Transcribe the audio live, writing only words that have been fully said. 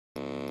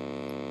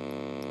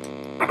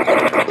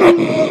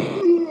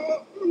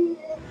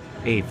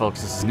Hey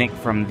folks, this is Nick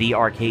from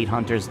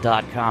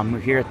thearcadehunters.com. We're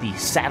here at the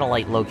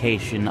satellite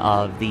location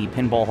of the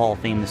Pinball Hall of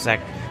Fame. This is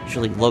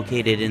actually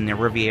located in the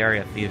Riviera.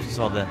 If you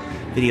saw the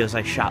videos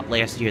I shot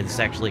last year, this is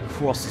actually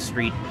across the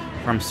street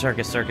from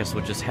Circus Circus,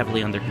 which is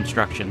heavily under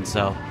construction.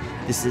 So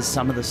this is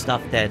some of the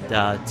stuff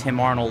that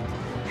Tim Arnold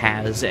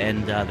has,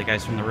 and the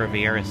guys from the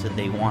Riviera said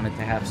they wanted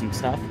to have some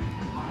stuff.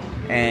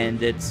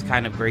 And it's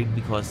kind of great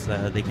because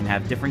they can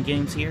have different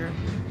games here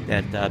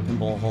that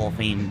Pinball Hall of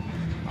Fame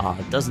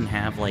doesn't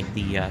have, like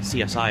the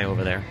CSI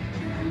over there.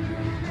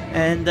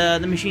 And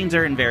the machines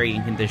are in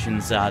varying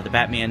conditions. The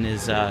Batman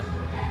is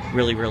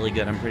really, really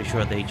good. I'm pretty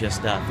sure they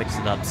just fixed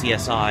it up.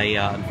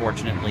 CSI,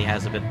 unfortunately,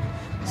 has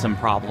some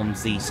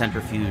problems. The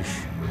centrifuge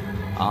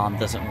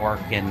doesn't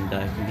work, and you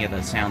can hear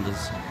the sound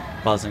is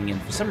buzzing.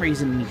 And for some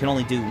reason, you can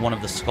only do one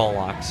of the skull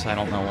locks. I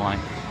don't know why.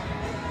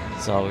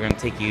 So we're going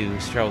to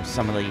show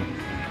some of the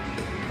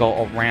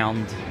go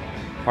around.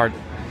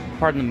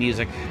 Pardon the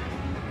music.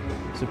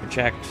 Super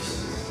checked.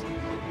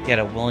 Get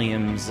a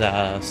Williams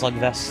slug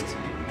vest.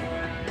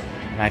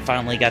 And I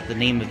finally got the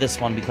name of this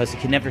one because you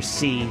can never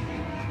see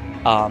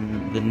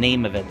the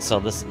name of it. So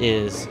this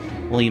is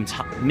Williams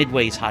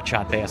Midway's Hot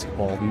Shot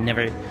Basketball.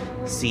 Never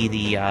see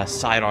the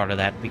side art of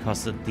that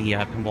because the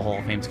Pinball Hall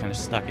of Fame's kind of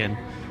stuck in.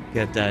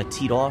 Got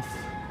teed off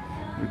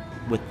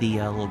with the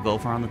little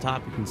gopher on the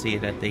top. You can see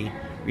that they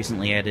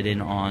recently added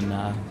in on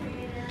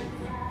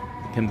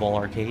Pinball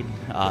Arcade.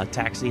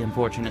 Taxi,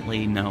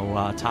 unfortunately,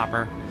 no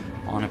topper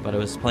on it, but it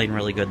was playing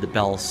really good. The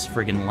bell's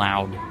friggin'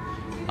 loud.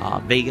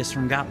 Vegas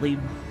from Gottlieb.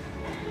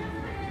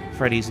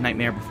 Freddy's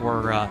Nightmare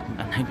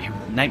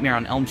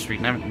on Elm Street,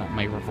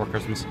 Nightmare Before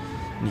Christmas.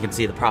 And you can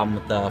see the problem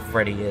with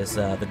Freddy is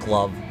the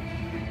glove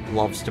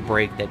loves to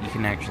break, that you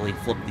can actually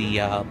flip the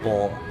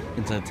ball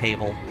into the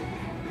table.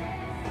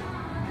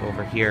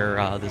 Over here,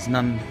 there's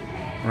none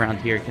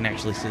around here. You can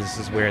actually see this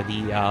is where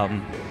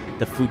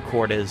the food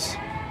court is.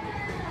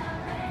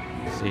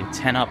 See,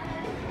 10 up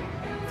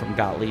from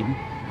Gottlieb.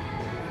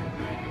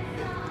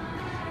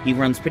 He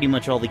runs pretty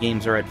much all the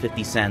games are at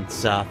 50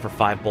 cents for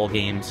 5-ball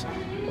games,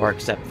 or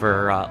except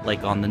for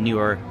like on the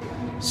newer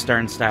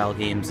Stern style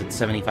games, it's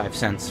 75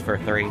 cents for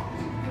 3.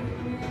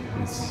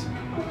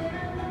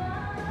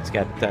 It's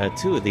got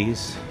 2 of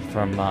these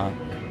from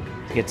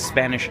get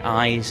Spanish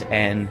Eyes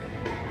and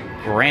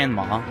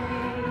Grandma,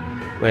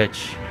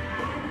 which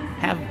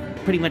have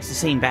pretty much the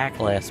same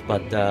backlash,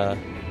 but a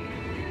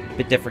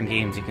bit different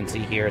games. You can see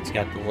here it's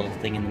got the little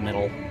thing in the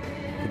middle.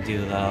 You can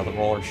do the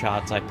roller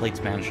shots. I played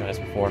Spanish Eyes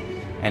before,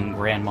 and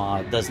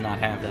Grandma does not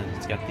have that.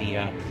 It's got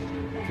the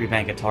 3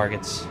 bank of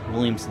targets.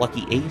 Williams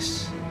Lucky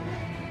Ace.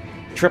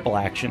 Triple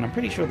Action. I'm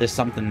pretty sure there's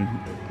something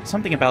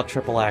about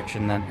Triple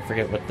Action that I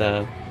forget what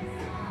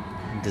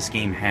this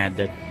game had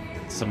that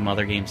some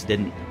other games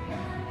didn't.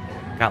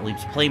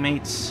 Gottlieb's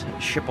Playmates,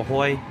 Ship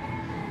Ahoy,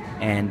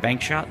 and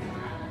Bank Shot.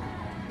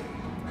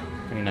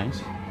 Pretty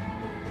nice.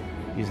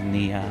 Using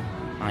the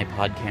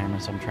iPod camera,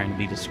 so I'm trying to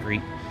be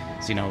discreet.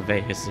 So, you know,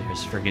 Vegas,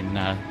 there's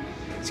friggin'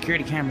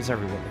 security cameras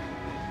everywhere.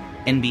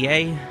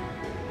 NBA,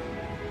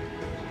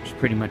 which is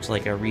pretty much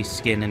like a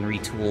reskin and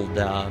retooled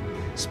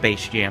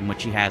Space Jam,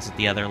 which he has at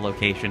the other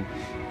location.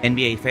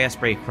 NBA Fast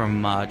Break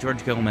from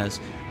George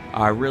Gomez.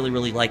 I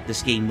really like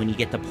this game when you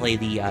get to play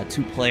the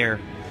 2-player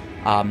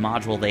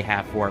module they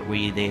have for it,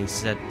 where they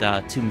set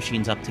 2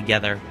 machines up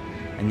together,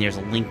 and there's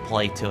a link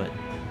play to it.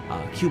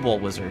 Cue Ball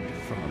Wizard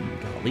from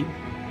Gottlieb.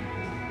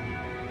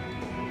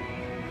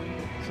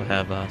 So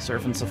have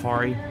Surfin'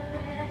 Safari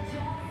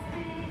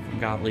from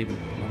Gottlieb.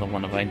 Another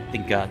one of, I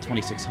think,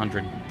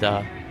 2600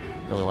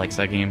 really likes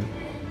that game.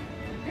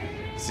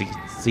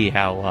 See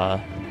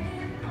how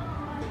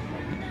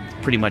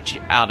pretty much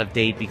out of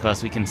date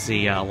because we can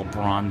see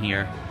LeBron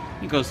here.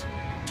 He goes,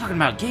 talking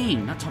about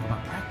game, not talking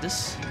about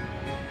practice.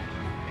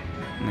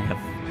 And they have,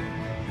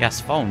 yes,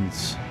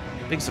 phones.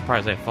 Big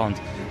surprise they have phones.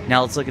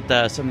 Now let's look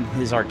at some of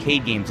his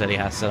arcade games that he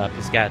has set up.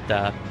 He's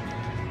got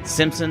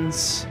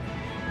Simpsons,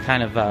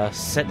 kind of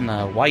set in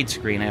a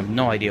widescreen. I have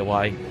no idea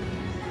why.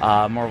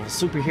 Marvel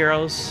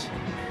Superheroes.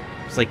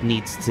 Looks like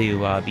needs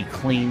to be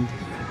cleaned.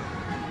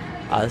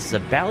 This is a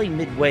Bally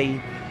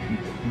Midway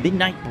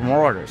Midnight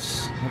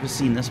Marauders. Never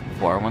seen this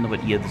before. I wonder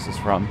what year this is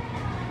from.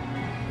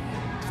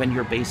 Defend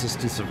your bases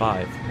to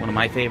survive. One of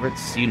my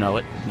favorites. You know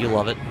it. You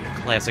love it.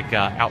 Classic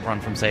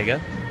Outrun from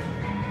Sega.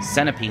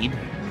 Centipede.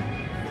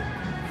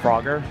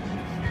 Frogger.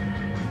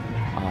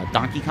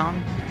 Donkey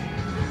Kong.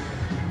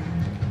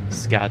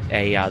 It's got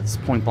a this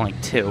Point Blank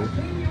 2.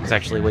 It's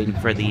actually waiting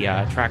for the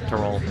track to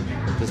roll.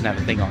 Doesn't have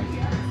a thing on.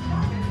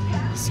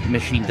 This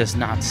machine does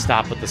not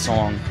stop with the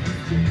song.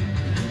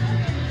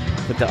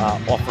 With the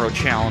off-road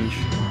challenge.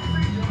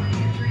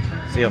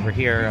 See over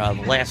here,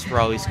 the last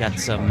row, he's got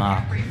some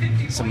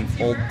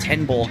old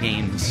 10-ball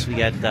games. We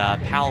got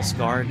Palace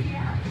Guard.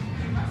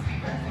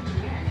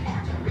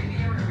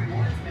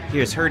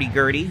 Here's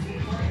Hurdy-Gurdy,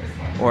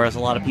 or as a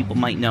lot of people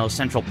might know,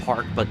 Central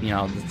Park, but, you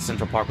know,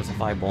 Central Park was a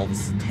 5-ball,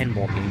 this is a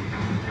 10-ball game.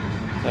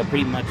 So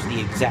pretty much the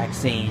exact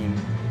same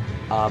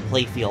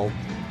playfield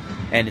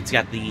And it's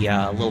got the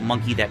little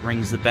monkey that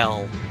rings the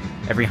bell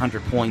every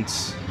 100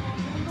 points.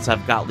 So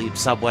I've got Gottlieb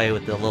Subway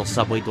with the little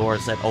subway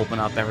doors that open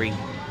up every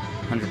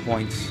 100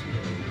 points.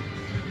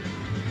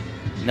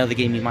 Another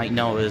game you might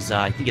know is,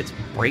 I think it's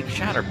Break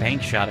Shot or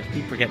Bank Shot. I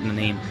keep forgetting the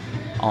name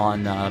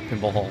on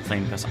Pinball Hall of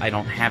Fame because I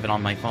don't have it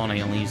on my phone. I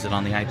only use it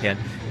on the iPad.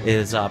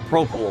 Is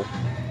Pro Pool,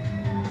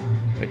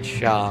 which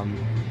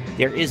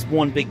there is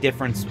one big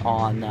difference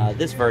on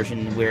this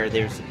version where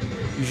there's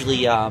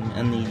usually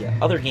in the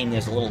other game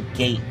there's a little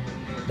gate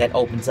that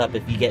opens up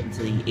if you get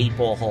into the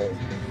 8-ball hole.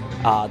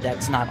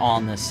 That's not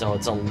on this, so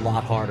it's a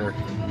lot harder.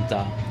 And,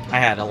 I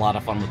had a lot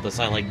of fun with this.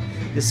 I like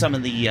some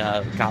of the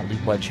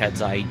Gottlieb wedge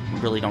heads I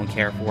really don't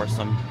care for.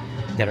 Some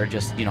that are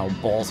just, you know,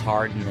 balls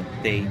hard, and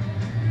they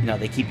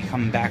keep you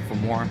coming back for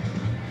more.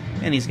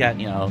 And he's got,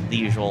 you know, the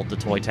usual, the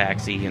toy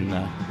taxi and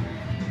the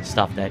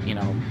stuff that, you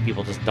know,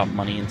 people just dump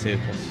money into.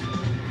 Because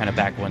kind of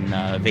back when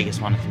Vegas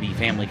wanted to be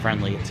family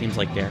friendly, it seems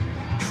like they're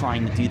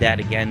trying to do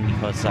that again.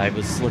 Because I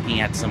was looking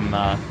at some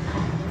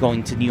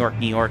going to New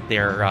York.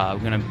 They're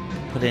going to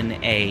put in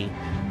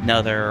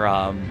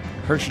another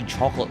Hershey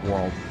Chocolate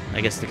World,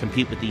 I guess, to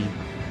compete with the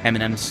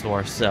M&M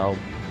store. So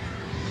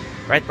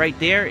right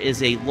there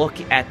is a look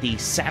at the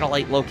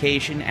satellite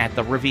location at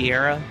the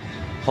Riviera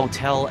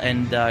Hotel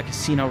and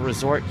Casino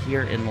Resort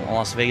here in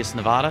Las Vegas,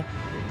 Nevada.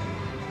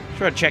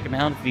 Sure to check them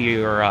out if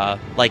you're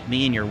like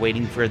me and you're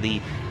waiting for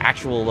the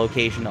actual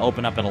location to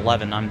open up at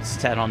 11. I'm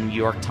set on New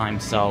York time,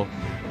 so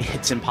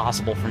it's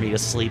impossible for me to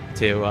sleep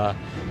to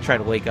try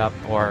to wake up,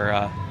 or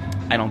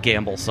I don't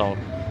gamble, so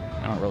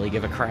I don't really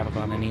give a crap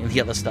about any of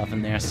the other stuff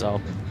in there. So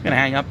I'm gonna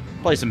hang up,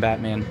 play some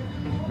Batman.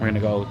 We're gonna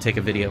go take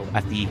a video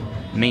at the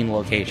main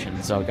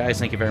location. So guys,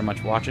 thank you very much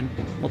for watching.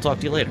 We'll talk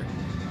to you later.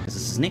 This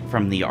is Nick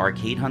from the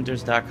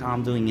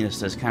ArcadeHunters.com, doing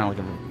this as kind of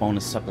like a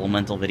bonus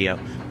supplemental video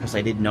because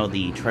I didn't know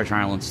the Treasure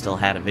Island still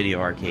had a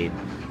video arcade.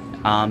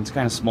 It's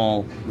kind of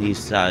small. We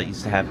used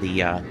to have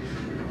the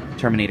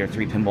Terminator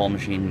 3 pinball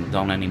machine,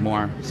 don't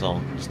anymore, so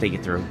I'll just take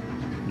it through.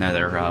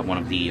 Another one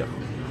of the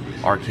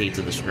arcades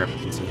of the strip. You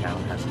can see how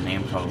it has a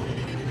Namco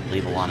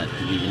label on it.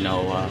 Didn't even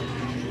know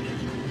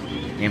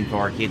Namco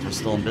arcades were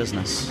still in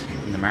business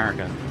in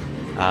America.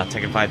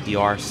 Tekken 5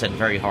 DR set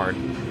very hard.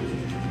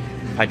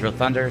 Hydro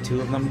Thunder, 2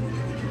 of them.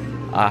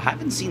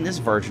 Haven't seen this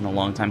version in a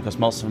long time because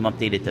most of them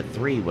updated to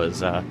 3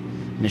 was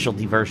Initial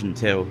D version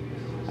 2.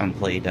 Haven't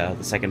played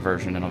the second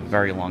version in a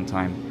very long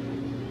time.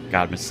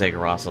 God, miss Sega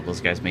Rosso.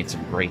 Those guys made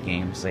some great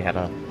games. They had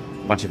a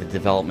bunch of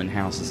development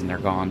houses and they're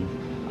gone.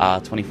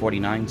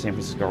 2049, San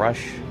Francisco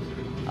Rush.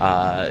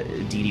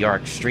 DDR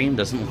Extreme,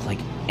 doesn't look like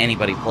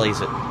anybody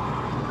plays it.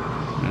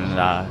 And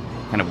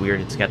kind of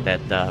weird, it's got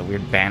that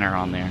weird banner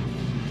on there.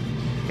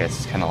 I guess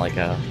it's kind of like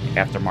a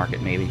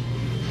aftermarket maybe.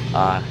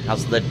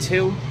 House of the Dead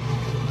 2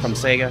 from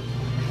Sega.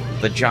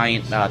 The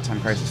giant Time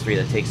Crisis 3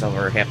 that takes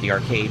over half the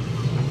arcade.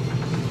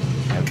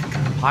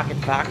 Pocket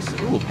Fox.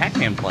 Ooh,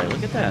 Pac-Man play,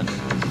 look at that.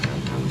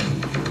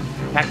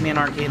 Pac-Man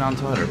Arcade on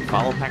Twitter.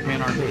 Follow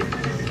Pac-Man Arcade.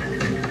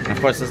 And of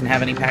course, doesn't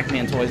have any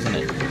Pac-Man toys in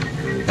it.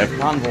 Have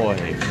Convoy,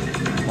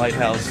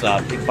 Lighthouse,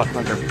 Big Buck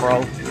Hunter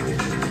Pro,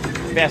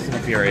 Fast and the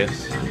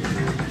Furious,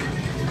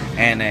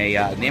 and a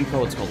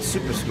Namco. It's called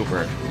Super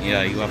Scooper,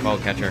 UFO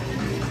catcher.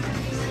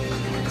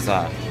 It's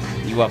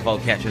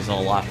UFO catches a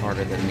lot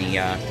harder than the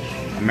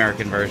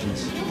American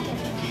versions.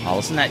 Oh,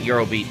 listen to that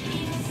Eurobeat.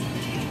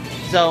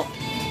 So,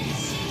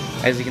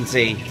 as you can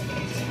see,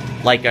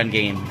 light gun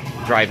game,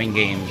 driving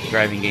game,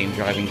 driving game,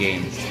 driving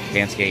game,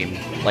 dance game,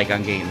 light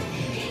gun game,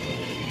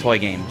 toy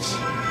games,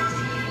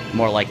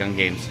 more light gun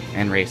games,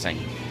 and racing.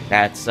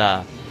 That's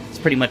it's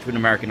pretty much what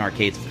American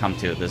arcades have come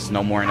to. There's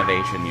no more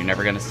innovation. You're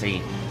never going to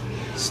see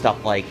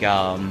stuff like, you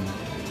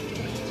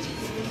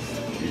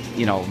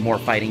know, more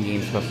fighting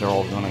games because they're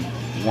all going to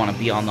want to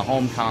be on the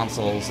home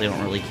consoles. They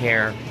don't really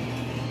care.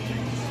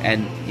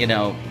 And, you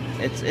know,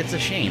 it's a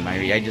shame.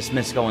 I just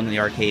miss going to the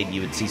arcade. You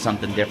would see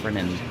something different,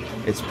 and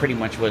it's pretty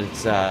much what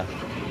it's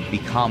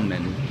become.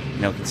 And,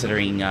 you know,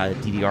 considering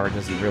DDR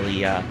doesn't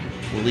really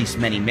release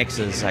many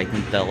mixes, I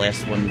think the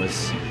last one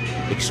was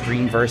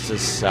Extreme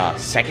versus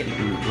Second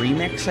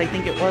Remix, I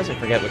think it was. I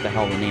forget what the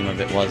hell the name of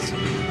it was.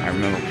 I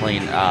remember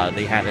playing,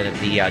 they had it at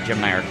the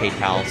Gemini Arcade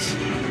Palace.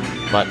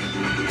 But,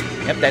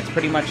 yep, that's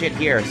pretty much it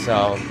here.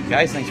 So,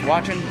 guys, thanks for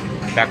watching.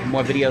 Back with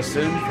more videos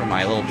soon from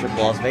my little trip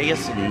to Las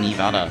Vegas and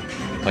Nevada.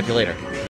 Talk to you later.